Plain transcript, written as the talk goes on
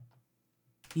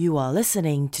You are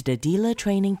listening to the Dealer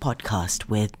Training Podcast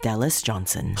with Dallas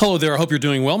Johnson. Hello there. I hope you're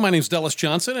doing well. My name is Dallas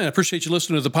Johnson, and I appreciate you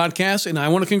listening to the podcast, and I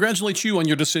want to congratulate you on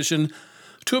your decision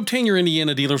to obtain your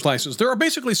Indiana dealer's license. There are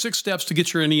basically 6 steps to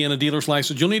get your Indiana dealer's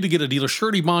license. You'll need to get a dealer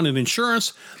surety bond and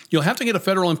insurance. You'll have to get a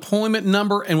federal employment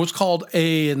number and what's called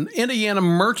an Indiana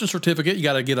merchant certificate. You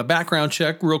got to get a background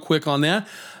check real quick on that.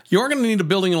 You are going to need a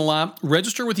building and a lot,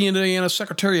 register with the Indiana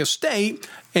Secretary of State,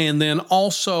 and then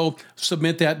also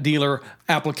submit that dealer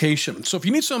application. So if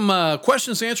you need some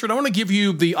questions answered, I want to give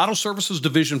you the Auto Services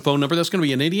Division phone number. That's going to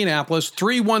be in Indianapolis,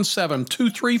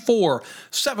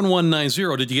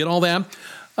 317-234-7190. Did you get all that?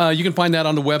 You can find that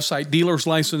on the website,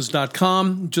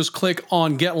 dealerslicense.com. Just click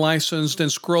on Get Licensed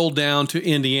and scroll down to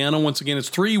Indiana. Once again,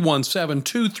 it's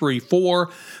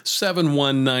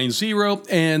 317-234-7190.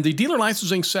 And the dealer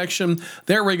licensing section,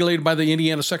 they're regulated by the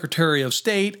Indiana Secretary of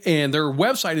State, and their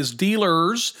website is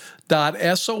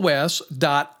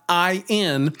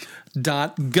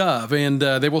dealers.sos.in.gov, and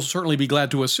they will certainly be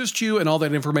glad to assist you, and all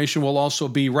that information will also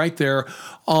be right there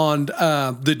on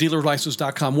the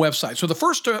dealerlicense.com website. So the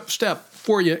first step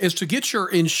for you is to get your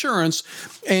insurance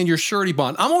and your surety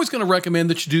bond. I'm always going to recommend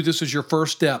that you do this as your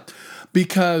first step,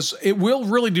 because it will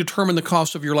really determine the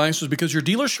cost of your license, because your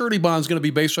dealer surety bond is going to be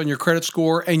based on your credit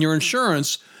score, and your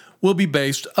insurance will be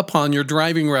based upon your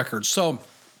driving record. So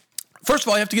first of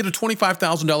all, you have to get a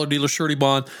 $25,000 dealer surety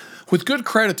bond. With good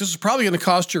credit, this is probably going to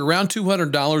cost you around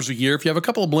 $200 a year. If you have a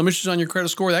couple of blemishes on your credit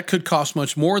score, that could cost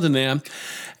much more than that.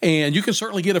 And you can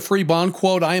certainly get a free bond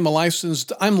quote. I'm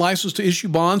licensed to issue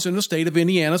bonds in the state of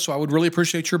Indiana, so I would really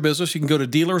appreciate your business. You can go to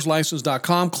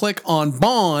dealerslicense.com, click on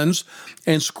bonds,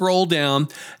 and scroll down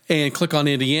and click on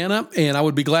Indiana. And I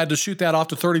would be glad to shoot that off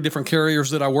to 30 different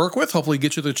carriers that I work with, hopefully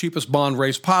get you the cheapest bond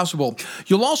rates possible.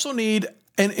 You'll also need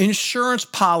an insurance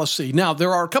policy. Now,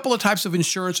 there are a couple of types of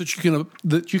insurance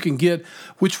that you can get,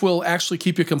 which will actually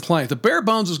keep you compliant. The bare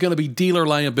bones is going to be dealer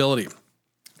liability.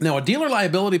 Now, a dealer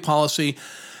liability policy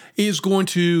is going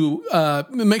to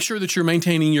make sure that you're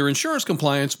maintaining your insurance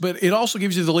compliance, but it also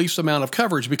gives you the least amount of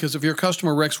coverage, because if your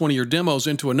customer wrecks one of your demos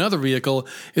into another vehicle,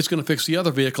 it's going to fix the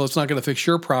other vehicle. It's not going to fix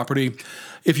your property.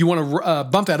 If you want to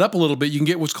bump that up a little bit, you can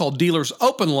get what's called dealer's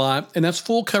open lot, and that's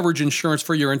full coverage insurance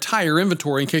for your entire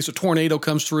inventory. In case a tornado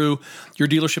comes through your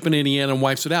dealership in Indiana and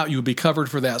wipes it out, you would be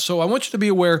covered for that. So I want you to be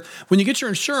aware, when you get your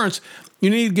insurance, you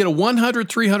need to get a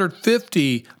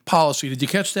 100-350 policy. Did you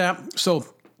catch that? So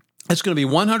it's going to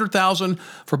be $100,000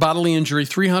 for bodily injury,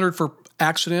 $300 for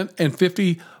accident, and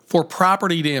 $50 for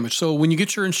property damage. So when you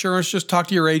get your insurance, just talk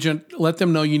to your agent. Let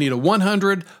them know you need a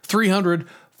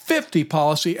 100-350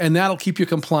 policy, and that'll keep you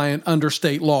compliant under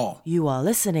state law. You are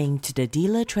listening to the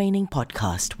Dealer Training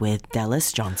Podcast with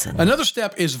Dallas Johnson. Another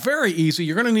step is very easy.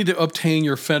 You're going to need to obtain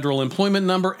your federal employment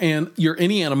number and your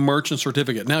Indiana merchant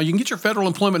certificate. Now, you can get your federal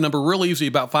employment number real easy,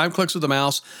 about 5 clicks of the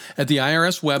mouse at the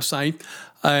IRS website.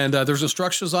 And there's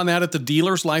instructions on that at the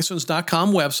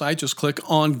dealerslicense.com website. Just click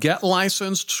on Get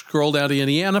Licensed, scroll down to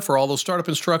Indiana for all those startup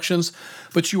instructions.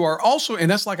 But you are also, and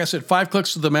that's like I said, 5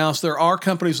 clicks of the mouse. There are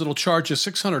companies that will charge you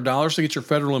 $600 to get your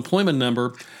federal employment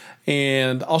number.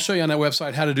 And I'll show you on that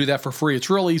website how to do that for free. It's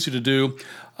real easy to do.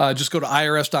 Just go to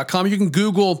irs.com. You can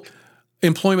Google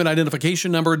employment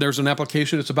identification number. There's an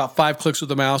application. It's about 5 clicks of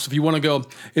the mouse. If you want to go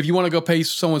pay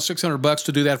someone $600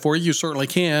 to do that for you, you certainly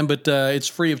can, but it's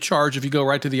free of charge if you go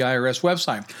right to the IRS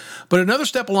website. But another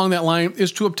step along that line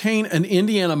is to obtain an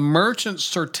Indiana merchant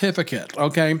certificate,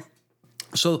 okay?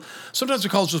 So sometimes we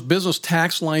call it just business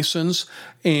tax license.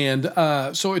 And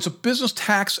so it's a business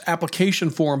tax application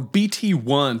form,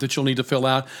 BT1, that you'll need to fill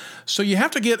out. So you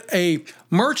have to get a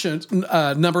merchant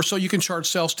number so you can charge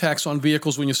sales tax on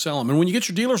vehicles when you sell them. And when you get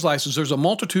your dealer's license, there's a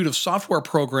multitude of software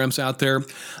programs out there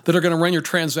that are going to run your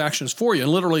transactions for you.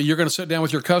 And literally, you're going to sit down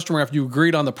with your customer after you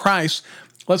agreed on the price.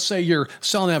 Let's say you're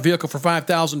selling that vehicle for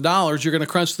 $5,000. You're going to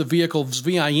crunch the vehicle's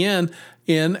VIN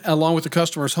in along with the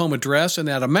customer's home address and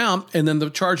that amount, and then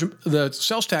the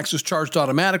sales tax is charged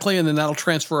automatically, and then that'll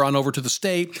transfer on over to the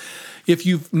state. If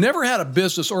you've never had a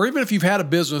business, or even if you've had a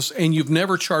business and you've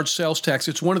never charged sales tax,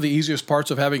 it's one of the easiest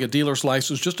parts of having a dealer's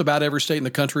license. Just about every state in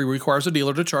the country requires a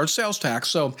dealer to charge sales tax.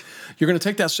 So you're going to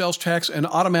take that sales tax and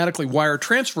automatically wire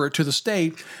transfer it to the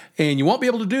state, and you won't be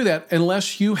able to do that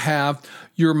unless you have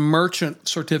your merchant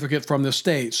certificate from the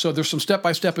state. So there's some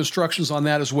step-by-step instructions on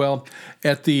that as well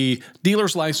at the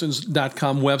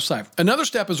dealerslicense.com website. Another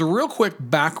step is a real quick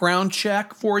background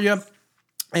check for you.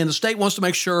 And the state wants to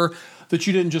make sure that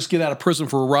you didn't just get out of prison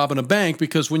for robbing a bank,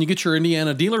 because when you get your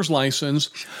Indiana dealer's license,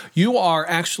 you are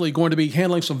actually going to be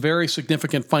handling some very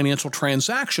significant financial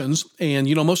transactions. And,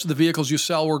 most of the vehicles you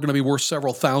sell are going to be worth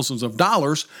several thousands of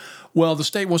dollars. Well, the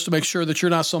state wants to make sure that you're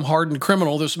not some hardened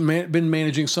criminal that's been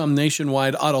managing some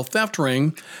nationwide auto theft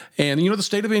ring. And, the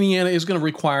state of Indiana is going to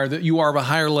require that you are of a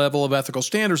higher level of ethical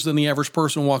standards than the average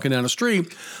person walking down the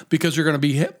street, because you're going to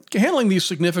be handling these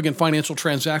significant financial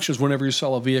transactions whenever you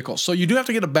sell a vehicle. So you do have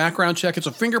to get a background check. It's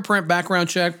a fingerprint background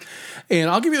check. And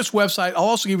I'll give you this website. I'll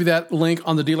also give you that link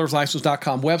on the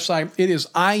dealerslicense.com website. It is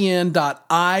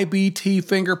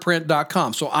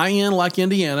in.ibtfingerprint.com. So IN like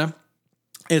Indiana.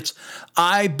 It's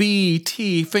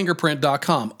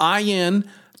ibtfingerprint.com,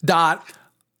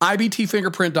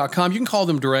 in.ibtfingerprint.com. You can call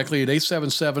them directly at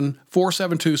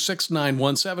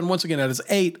 877-472-6917. Once again, that is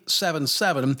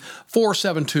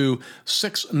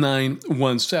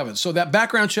 877-472-6917. So that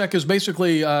background check is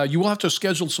basically, you will have to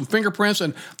schedule some fingerprints,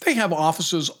 and they have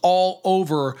offices all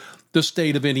over the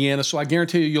state of Indiana. So I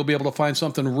guarantee you'll be able to find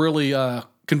something really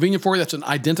convenient for you. That's an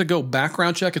Identigo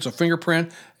background check. It's a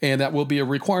fingerprint, and that will be a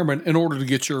requirement in order to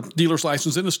get your dealer's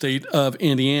license in the state of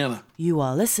Indiana. You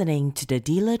are listening to the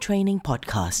Dealer Training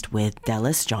Podcast with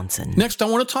Dallas Johnson. Next, I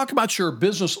want to talk about your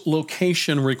business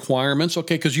location requirements,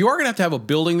 okay, because you are going to have a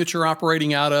building that you're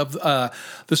operating out of.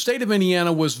 The state of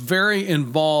Indiana was very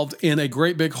involved in a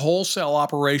great big wholesale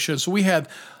operation. So we had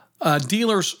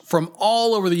dealers from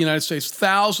all over the United States,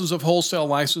 thousands of wholesale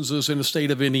licenses in the state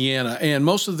of Indiana. And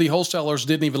most of the wholesalers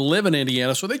didn't even live in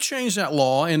Indiana, so they changed that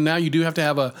law, and now you do have to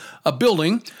have a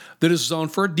building that is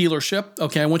zoned for a dealership.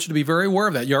 Okay, I want you to be very aware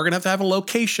of that. You are going to have a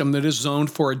location that is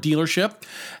zoned for a dealership,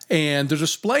 and the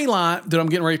display lot that I'm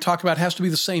getting ready to talk about has to be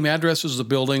the same address as the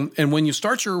building. And when you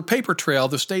start your paper trail,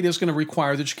 the state is going to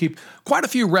require that you keep quite a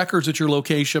few records at your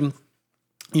location.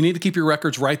 You need to keep your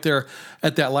records right there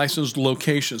at that licensed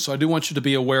location. So I do want you to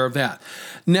be aware of that.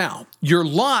 Now, your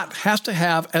lot has to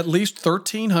have at least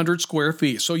 1,300 square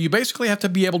feet. So you basically have to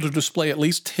be able to display at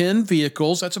least 10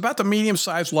 vehicles. That's about the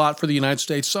medium-sized lot for the United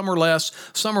States. Some are less,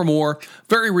 some are more.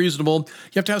 Very reasonable.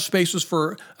 You have to have spaces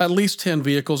for at least 10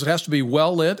 vehicles. It has to be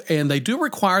well lit, and they do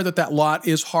require that lot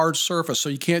is hard surface. So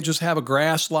you can't just have a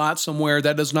grass lot somewhere.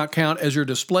 That does not count as your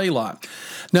display lot.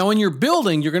 Now, in your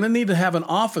building, you're going to need to have an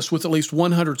office with at least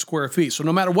 100 square feet. So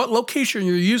no matter what location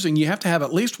you're using, you have to have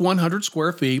at least 100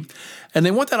 square feet. And they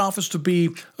want that office to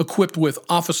be equipped with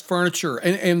office furniture.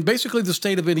 And basically, the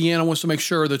state of Indiana wants to make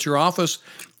sure that your office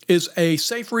is a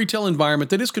safe retail environment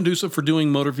that is conducive for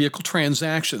doing motor vehicle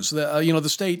transactions. The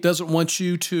state doesn't want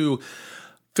you to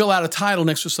fill out a title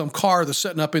next to some car that's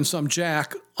setting up in some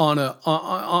jack on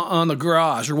the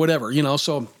garage or whatever,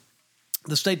 so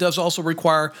the state does also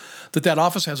require that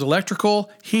office has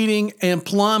electrical, heating, and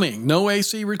plumbing. No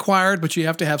AC required, but you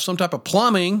have to have some type of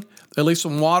plumbing, at least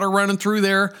some water running through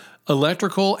there,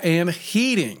 electrical, and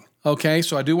heating. Okay,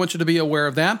 so I do want you to be aware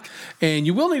of that. And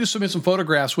you will need to submit some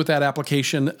photographs with that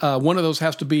application. One of those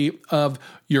has to be of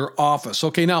your office.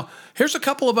 Okay, now here's a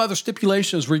couple of other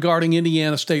stipulations regarding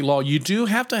Indiana state law. You do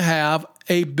have to have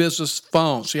a business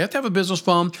phone. So you have to have a business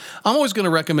phone. I'm always going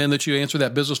to recommend that you answer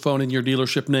that business phone in your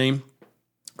dealership name.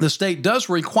 The state does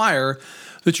require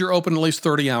that you're open at least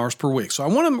 30 hours per week. So I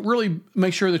want to really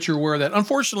make sure that you're aware of that.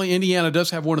 Unfortunately, Indiana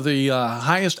does have one of the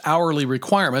highest hourly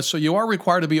requirements, so you are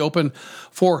required to be open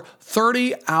for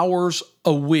 30 hours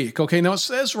a week. Okay, now it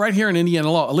says right here in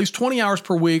Indiana law, at least 20 hours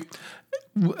per week,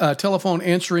 telephone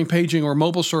answering, paging, or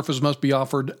mobile service must be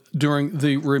offered during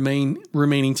the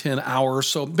remaining 10 hours.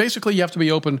 So basically, you have to be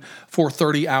open for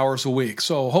 30 hours a week.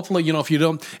 So hopefully, if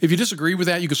you disagree with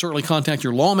that, you can certainly contact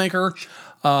your lawmaker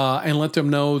and let them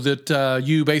know that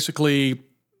you basically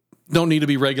don't need to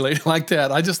be regulated like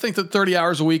that. I just think that 30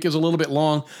 hours a week is a little bit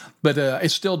long, but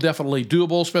it's still definitely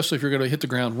doable, especially if you're going to hit the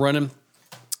ground running.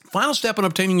 Final step in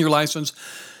obtaining your license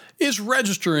is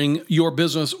registering your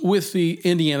business with the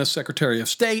Indiana Secretary of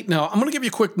State. Now, I'm going to give you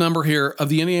a quick number here of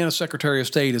the Indiana Secretary of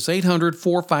State. It's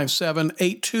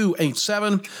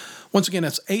 800-457-8287. Once again,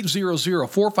 that's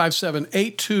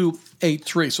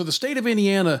 800-457-8283. So the state of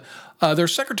Indiana, their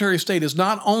Secretary of State is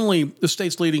not only the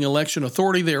state's leading election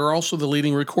authority, they are also the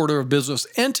leading recorder of business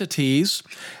entities,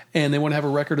 and they want to have a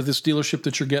record of this dealership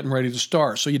that you're getting ready to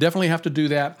start. So you definitely have to do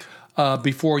that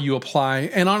before you apply.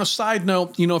 And on a side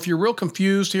note, if you're real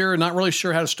confused here and not really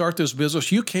sure how to start this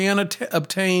business, you can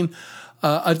obtain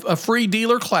a free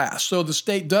dealer class. So the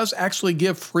state does actually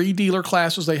give free dealer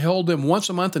classes. They hold them once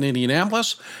a month in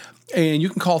Indianapolis, and you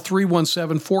can call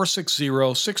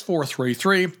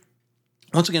 317-460-6433.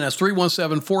 Once again, that's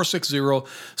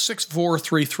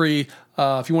 317-460-6433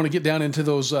 if you want to get down into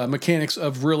those mechanics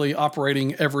of really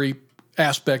operating every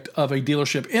aspect of a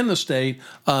dealership in the state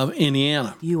of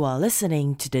Indiana. You are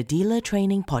listening to the Dealer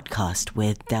Training Podcast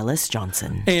with Dallas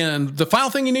Johnson. And the final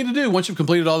thing you need to do, once you've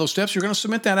completed all those steps, you're going to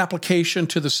submit that application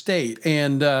to the state.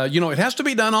 And, it has to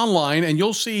be done online, and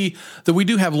you'll see that we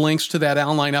do have links to that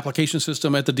online application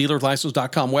system at the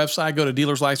dealerslicense.com website. Go to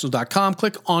dealerslicense.com,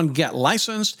 click on Get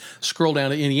Licensed, scroll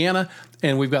down to Indiana,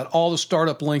 and we've got all the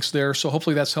startup links there, so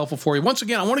hopefully that's helpful for you. Once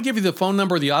again, I want to give you the phone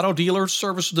number of the Auto Dealer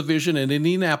Services Division in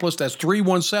Indianapolis. That's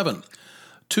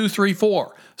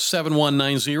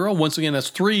 317-234-7190. Once again,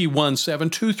 that's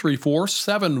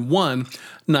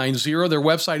 317-234-7190. Their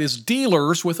website is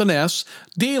dealers with an S,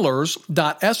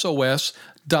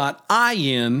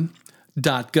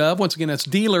 dealers.sos.in.gov. Once again, that's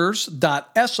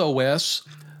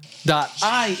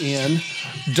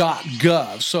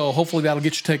dealers.sos.in.gov. So hopefully that'll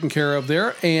get you taken care of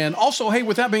there. And also, hey,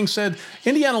 with that being said,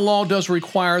 Indiana law does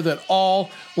require that all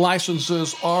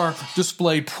licenses are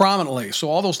displayed prominently. So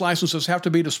all those licenses have to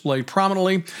be displayed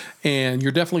prominently, and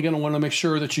you're definitely going to want to make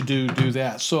sure that you do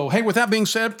that. So, hey, with that being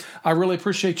said, I really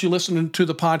appreciate you listening to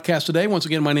the podcast today. Once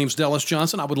again, my name's Dallas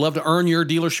Johnson. I would love to earn your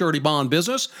dealer surety bond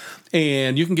business,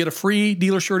 and you can get a free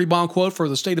dealer surety bond quote for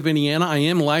the state of Indiana. I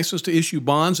am licensed to issue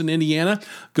bonds in Indiana.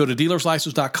 Go to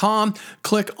dealerslicense.com,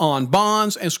 click on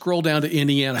bonds, and scroll down to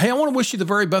Indiana. Hey, I want to wish you the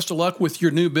very best of luck with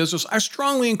your new business. I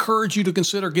strongly encourage you to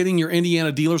consider getting your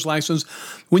Indiana dealer's license.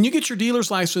 When you get your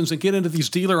dealer's license and get into these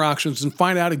dealer auctions and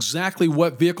find out exactly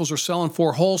what vehicles are selling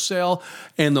for wholesale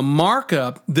and the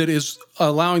markup that is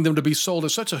allowing them to be sold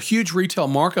at such a huge retail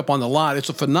markup on the lot, it's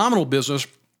a phenomenal business.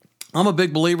 I'm a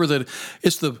big believer that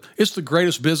it's the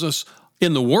greatest business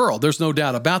in the world. There's no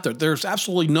doubt about that. There's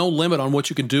absolutely no limit on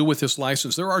what you can do with this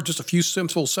license. There are just a few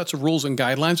simple sets of rules and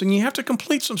guidelines, and you have to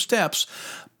complete some steps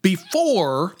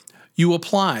before you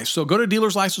apply. So go to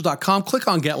dealerslicense.com, click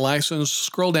on Get Licensed,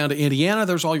 scroll down to Indiana.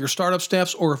 There's all your startup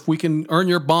steps, or if we can earn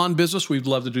your bond business, we'd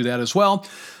love to do that as well.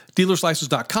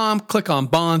 Dealerslicense.com, click on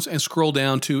bonds, and scroll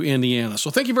down to Indiana.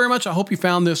 So thank you very much. I hope you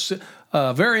found this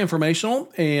very informational,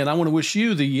 and I want to wish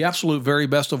you the absolute very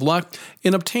best of luck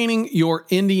in obtaining your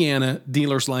Indiana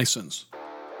dealer's license.